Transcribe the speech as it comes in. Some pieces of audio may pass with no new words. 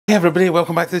Hey everybody,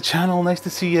 welcome back to the channel. Nice to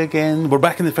see you again. We're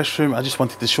back in the fish room. I just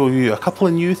wanted to show you a couple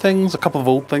of new things, a couple of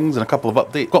old things, and a couple of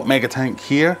updates. Got Mega Tank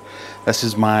here. This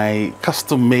is my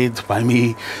custom made by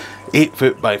me 8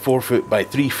 foot by 4 foot by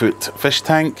 3 foot fish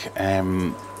tank.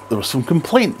 There were some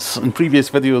complaints in previous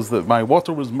videos that my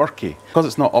water was murky. Because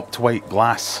it's not up to white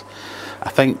glass,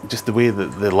 I think just the way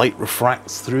that the light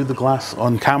refracts through the glass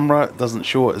on camera, it doesn't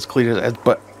show it as clear as it is,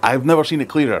 but I've never seen it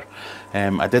clearer.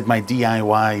 I did my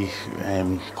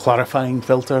DIY clarifying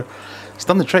filter. It's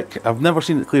done the trick. I've never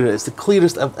seen it clearer. It's the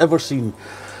clearest I've ever seen.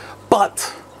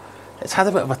 But it's had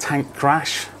a bit of a tank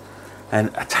crash, and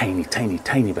a tiny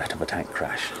bit of a tank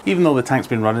crash. Even though the tank's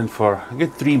been running for a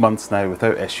good 3 months now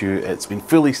without issue, it's been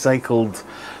fully cycled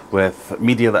with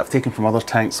media that I've taken from other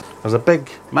tanks. There's a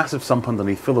big, massive sump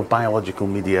underneath full of biological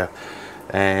media.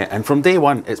 And from day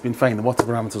one, it's been fine. The water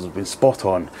parameters have been spot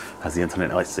on, as the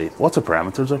internet likes to say. Water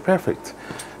parameters are perfect.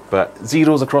 But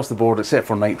zeros across the board, except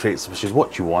for nitrates, which is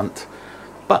what you want.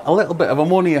 But a little bit of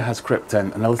ammonia has crept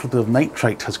in, and a little bit of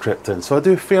nitrite has crept in. So I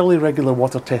do fairly regular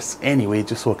water tests anyway,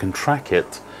 just so I can track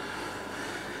it.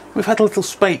 We've had a little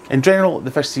spike. In general,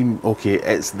 the fish seem okay.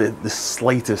 It's the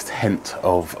slightest hint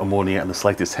of ammonia and the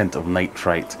slightest hint of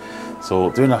nitrite.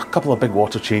 So doing a couple of big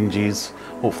water changes,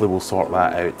 hopefully we'll sort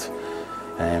that out.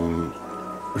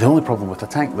 The only problem with a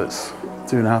tank that's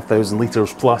 2,500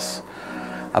 litres plus,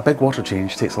 a big water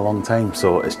change takes a long time,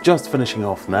 so it's just finishing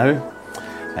off now,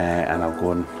 and I'll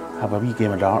go and have a wee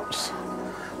game of darts,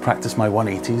 practice my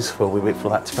 180s while we wait for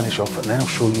that to finish off, and then I'll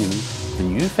show you the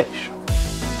new fish.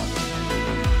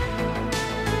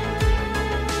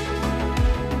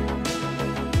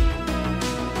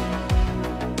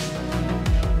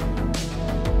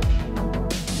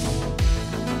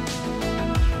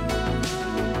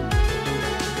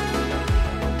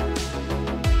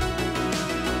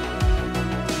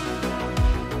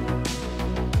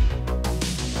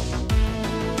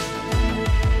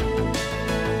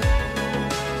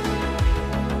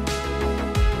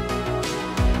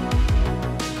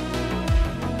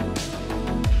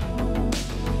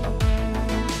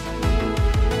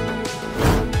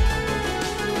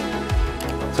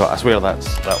 So I swear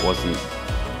that wasn't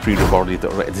pre-recorded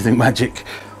or editing magic.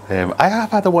 I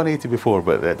have had a 180 before,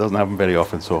 but it doesn't happen very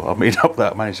often, so I've made up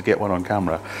that I managed to get one on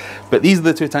camera. But these are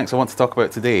the two tanks I want to talk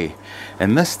about today.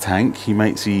 In this tank, you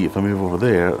might see, if I move over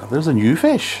there, there's a new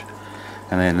fish.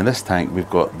 And then in this tank, we've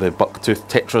got the bucktooth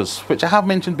tetras, which I have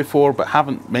mentioned before, but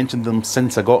haven't mentioned them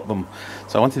since I got them.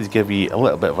 So I wanted to give you a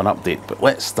little bit of an update, but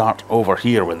let's start over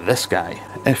here with this guy.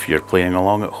 If you're playing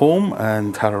along at home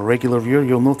and are a regular viewer,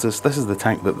 you'll notice this is the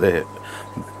tank that the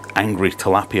angry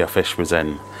tilapia fish was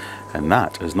in. And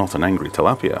that is not an angry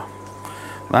tilapia.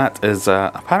 That is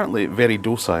apparently very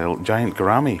docile giant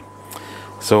gourami.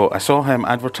 So I saw him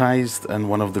advertised in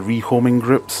one of the rehoming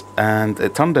groups, and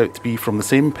it turned out to be from the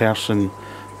same person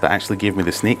that actually gave me the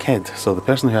snakehead. So the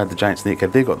person who had the giant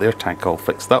snakehead, they got their tank all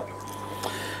fixed up,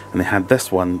 and they had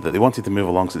this one that they wanted to move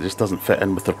along, so it just doesn't fit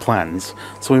in with their plans.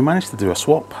 So we managed to do a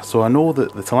swap. So I know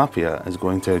that the tilapia is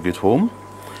going to a good home,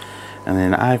 and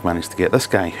then I've managed to get this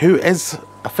guy, who is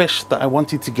a fish that I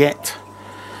wanted to get.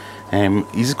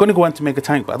 He's going to go into Mega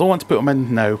Tank, but I don't want to put him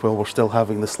in now while we're still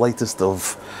having the slightest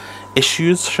of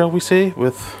issues, shall we say,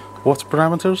 with water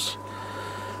parameters.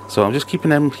 So I'm just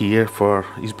keeping him here for,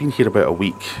 he's been here about a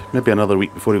week, maybe another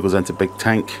week before he goes into Big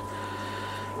Tank.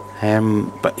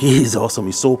 But he's awesome,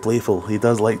 he's so playful. He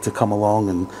does like to come along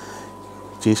and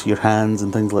chase your hands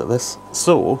and things like this.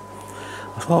 So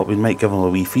I thought we might give him a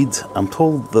wee feed. I'm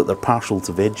told that they're partial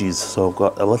to veggies, so I've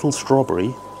got a little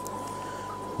strawberry.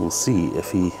 We'll see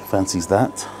if he fancies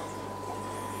that.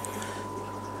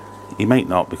 He might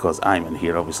not, because I'm in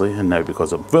here obviously, and now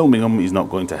because I'm filming him, he's not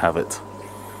going to have it.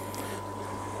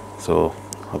 So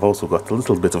I've also got a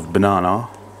little bit of banana.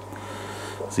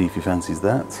 See if he fancies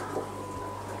that.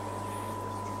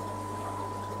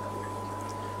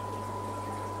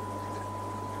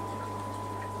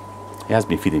 He has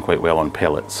been feeding quite well on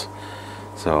pellets.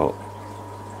 So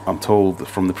I'm told that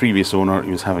from the previous owner he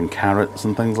was having carrots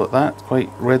and things like that quite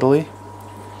readily.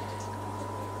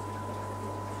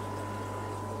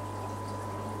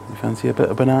 Fancy a bit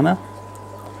of banana?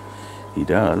 He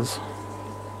does.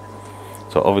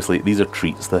 So obviously these are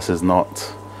treats. This is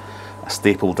not a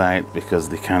staple diet, because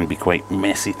they can be quite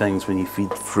messy things when you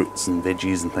feed fruits and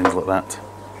veggies and things like that.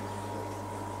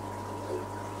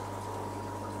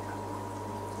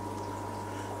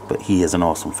 But he is an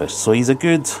awesome fish. So he's a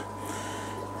good,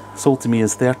 sold to me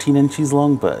as 13 inches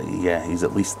long, but yeah, he's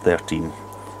at least 13,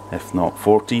 if not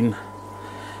 14.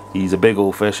 He's a big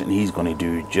old fish, and he's going to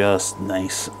do just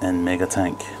nice in Mega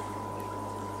Tank.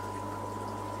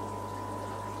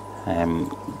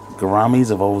 Gouramis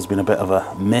have always been a bit of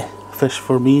a meh fish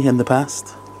for me in the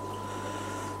past.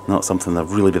 Not something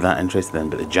I've really been that interested in,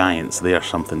 but the giants, they are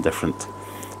something different.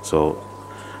 So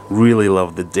really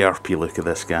love the derpy look of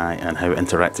this guy and how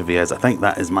interactive he is. I think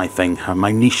that is my thing,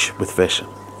 my niche with fish.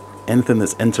 Anything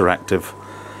that's interactive,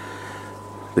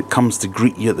 that comes to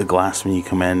greet you at the glass when you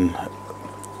come in,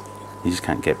 you just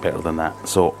can't get better than that.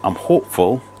 So I'm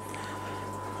hopeful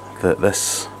that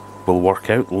this will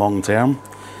work out long term.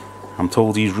 I'm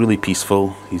told he's really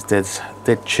peaceful, he's dead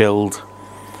chilled,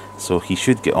 so he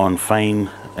should get on fine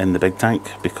in the big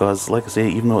tank, because like I say,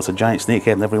 even though it's a giant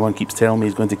snakehead and everyone keeps telling me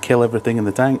he's going to kill everything in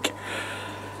the tank,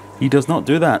 he does not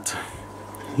do that.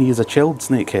 He is a chilled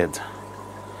snakehead.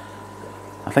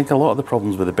 I think a lot of the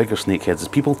problems with the bigger snakeheads is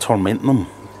people torment them.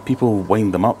 People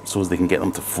wind them up so as they can get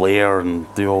them to flare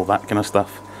and do all that kind of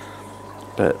stuff.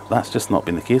 But that's just not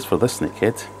been the case for this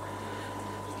snakehead.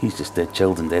 He's just dead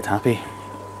chilled and dead happy.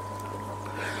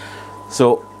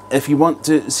 So if you want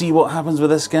to see what happens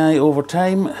with this guy over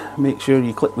time, make sure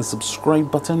you click the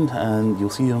subscribe button and you'll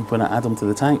see him when I add him to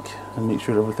the tank, and make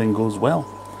sure everything goes well.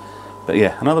 But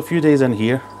yeah, another few days in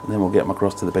here and then we'll get him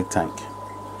across to the big tank.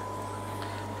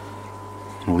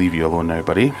 I'll leave you alone now,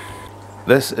 buddy.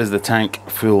 This is the tank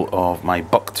full of my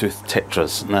bucktooth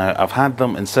tetras. Now, I've had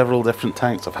them in several different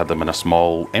tanks. I've had them in a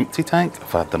small empty tank,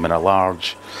 I've had them in a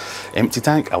large empty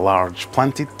tank, a large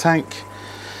planted tank.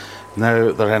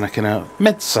 Now they're in a kind of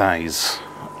mid-size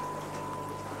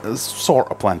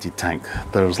sort of planted tank.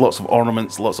 There's lots of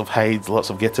ornaments, lots of hides, lots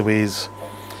of getaways,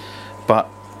 but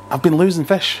I've been losing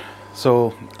fish.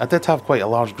 So I did have quite a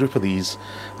large group of these,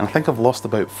 and I think I've lost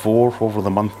about 4 over the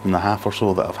month and a half or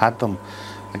so that I've had them.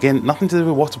 Again, nothing to do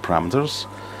with water parameters.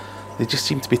 They just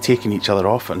seem to be taking each other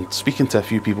off, and speaking to a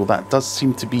few people, that does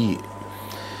seem to be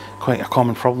quite a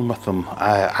common problem with them.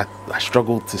 I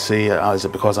struggled to say, is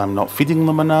it because I'm not feeding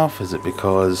them enough? Is it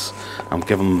because I'm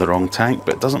giving them the wrong tank?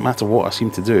 But it doesn't matter what I seem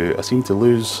to do. I seem to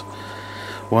lose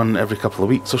one every couple of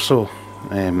weeks or so.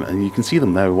 And you can see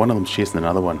them now. One of them's chasing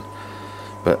another one.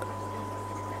 But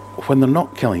when they're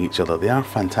not killing each other, they are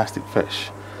fantastic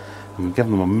fish. And we give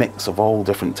them a mix of all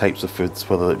different types of foods,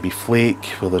 whether it be flake,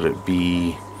 whether it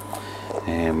be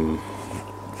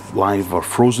live or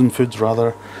frozen foods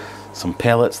rather, some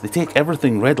pellets. They take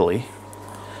everything readily,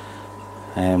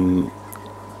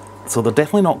 so they're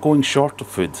definitely not going short of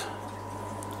food,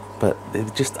 but they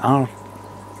just are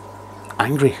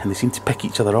angry and they seem to pick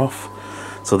each other off.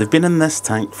 So they've been in this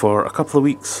tank for a couple of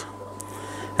weeks,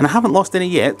 and I haven't lost any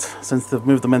yet since they've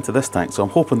moved them into this tank. So I'm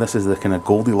hoping this is the kind of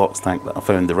Goldilocks tank that I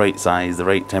found, the right size, the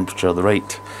right temperature, the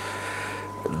right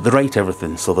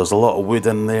everything. So there's a lot of wood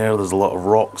in there, there's a lot of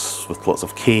rocks with lots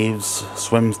of caves,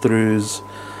 swim throughs.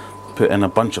 Put in a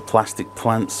bunch of plastic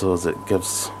plants so as it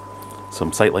gives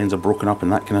some sight lines are broken up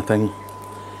and that kind of thing.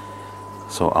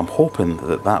 So I'm hoping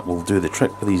that that will do the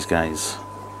trick for these guys.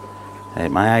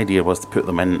 My idea was to put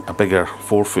them in a bigger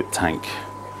 4-foot tank,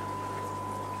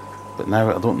 but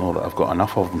now I don't know that I've got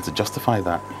enough of them to justify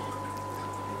that.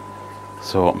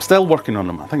 So I'm still working on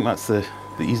them. I think that's the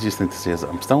easiest thing to say, is that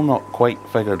I'm still not quite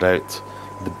figured out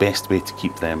the best way to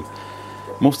keep them.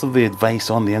 Most of the advice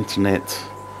on the internet,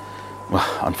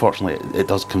 well, unfortunately it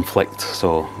does conflict.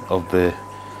 So of the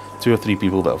 2 or 3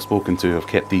 people that I've spoken to who've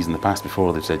kept these in the past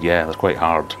before, they've said, yeah, they're quite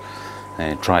hard,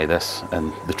 try this.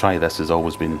 And the try this has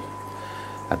always been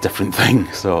a different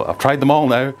thing. So I've tried them all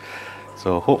now,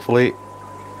 so hopefully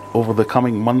over the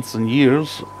coming months and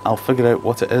years I'll figure out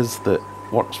what it is that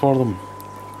works for them.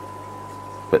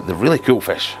 But they're really cool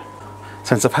fish.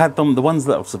 Since I've had them, the ones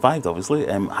that have survived obviously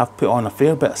have put on a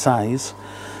fair bit of size.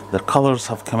 Their colours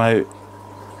have come out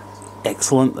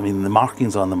excellent. I mean, the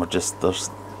markings on them are just, they're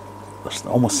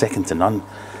almost second to none.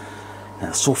 And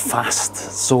they're so fast,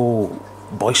 so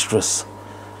boisterous.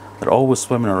 They're always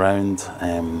swimming around.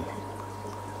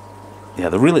 Yeah,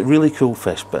 they're really, really cool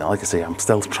fish, but like I say, I'm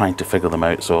still trying to figure them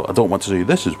out, so I don't want to say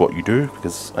this is what you do,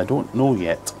 because I don't know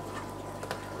yet.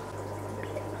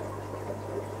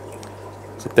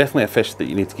 So definitely a fish that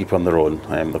you need to keep on their own.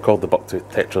 They're called the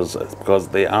bucktooth tetras because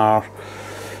they are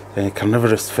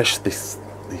carnivorous fish. They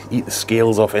eat the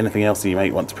scales off anything else that you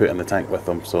might want to put in the tank with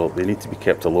them, so they need to be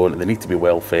kept alone and they need to be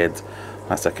well fed.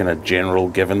 That's a kind of general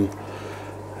given.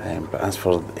 But as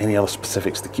for any other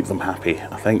specifics to keep them happy,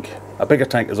 I think a bigger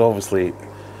tank is obviously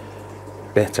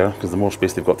better because the more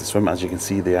space they've got to swim. As you can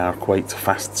see, they are quite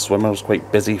fast swimmers,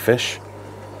 quite busy fish.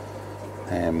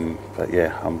 But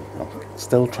yeah, I'm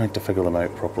still trying to figure them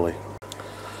out properly.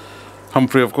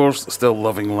 Humphrey, of course, still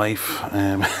loving life.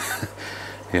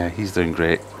 Yeah, he's doing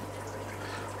great.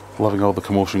 Loving all the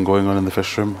commotion going on in the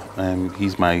fish room.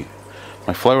 He's my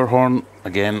flower horn.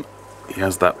 Again, he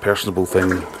has that personable thing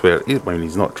where, I mean,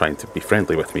 he's not trying to be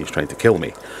friendly with me, he's trying to kill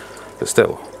me. But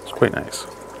still, it's quite nice.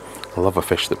 I love a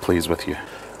fish that plays with you.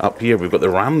 Up here we've got the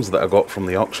rams that I got from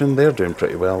the auction. They're doing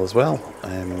pretty well as well.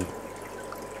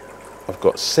 I've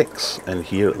got 6 in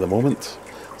here at the moment.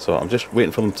 So I'm just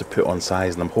waiting for them to put on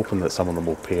size, and I'm hoping that some of them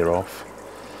will pair off.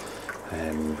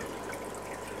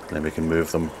 Then we can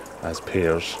move them as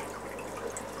pairs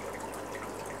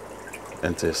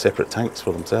into separate tanks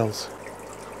for themselves.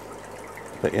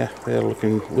 But yeah, they're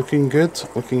looking good,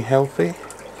 looking healthy,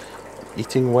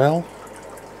 eating well,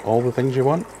 all the things you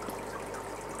want.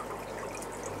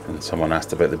 And someone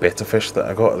asked about the betta fish that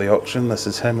I got at the auction. This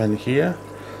is him in here.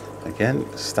 Again,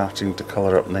 starting to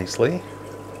colour up nicely.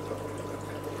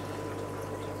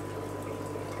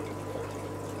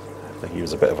 I think he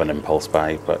was a bit of an impulse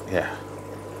buy, but yeah,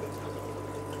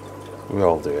 we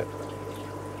all do it.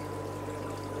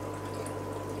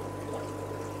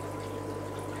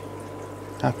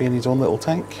 Happy in his own little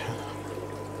tank.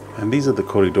 And these are the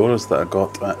Corydoras that I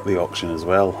got at the auction as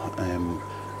well.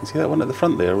 You see that one at the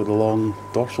front there with the long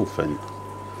dorsal fin?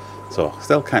 So,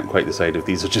 still can't quite decide if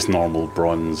these are just normal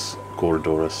bronze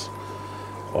Corydoras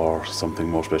or something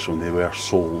more special, and they were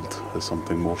sold as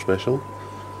something more special.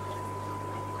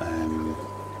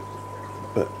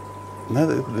 But now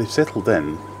that they've settled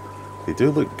in, they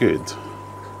do look good.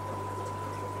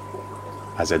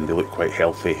 As in, they look quite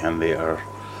healthy and they are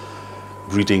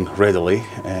breeding readily.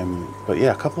 But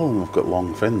yeah, a couple of them have got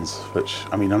long fins, which,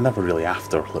 I mean, I'm never really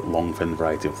after like long fin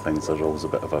variety of things. There's always a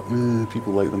bit of a,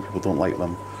 people like them, people don't like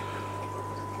them.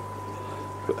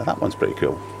 But that one's pretty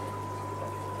cool.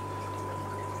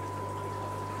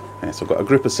 Yeah, so I've got a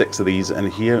group of 6 of these in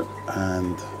here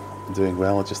and doing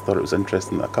well. I just thought it was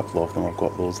interesting that a couple of them have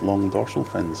got those long dorsal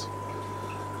fins.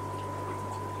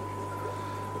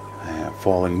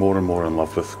 Falling more and more in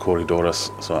love with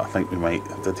Corydoras, so I think we might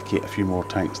dedicate a few more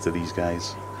tanks to these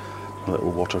guys, little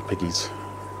water piggies.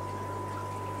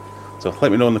 So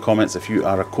let me know in the comments if you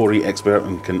are a Cory expert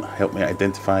and can help me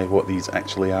identify what these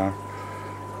actually are.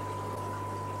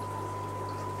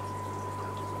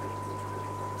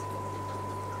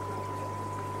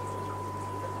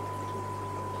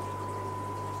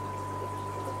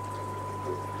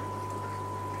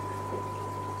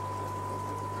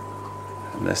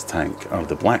 In this tank are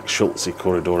the black Schultze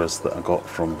Corydoras that I got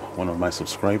from one of my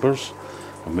subscribers.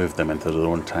 I've moved them into their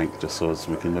own tank just so as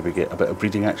we can maybe get a bit of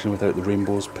breeding action without the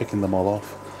rainbows picking them all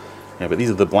off. Yeah, but these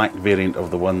are the black variant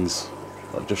of the ones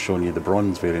that I've just shown you, the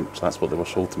bronze variant, so that's what they were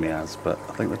sold to me as, but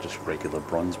I think they're just regular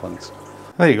bronze ones.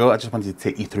 There you go, I just wanted to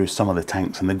take you through some of the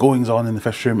tanks and the goings on in the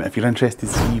fish room. If you're interested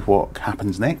to see what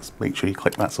happens next, make sure you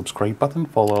click that subscribe button,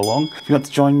 follow along. If you want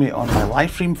to join me on my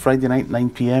live stream, Friday night, 9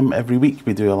 PM every week,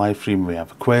 we do a live stream, we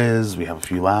have a quiz, we have a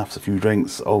few laughs, a few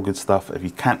drinks, all good stuff. If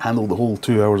you can't handle the whole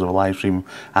 2 hours of a live stream,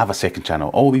 I have a second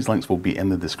channel. All these links will be in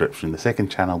the description. The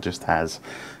second channel just has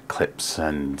clips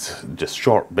and just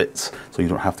short bits, so you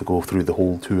don't have to go through the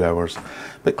whole 2 hours.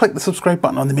 But click the subscribe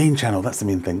button on the main channel, that's the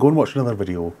main thing. Go and watch another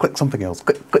video, click something else,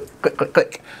 click, click, click, click,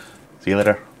 click. See you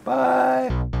later,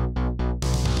 bye.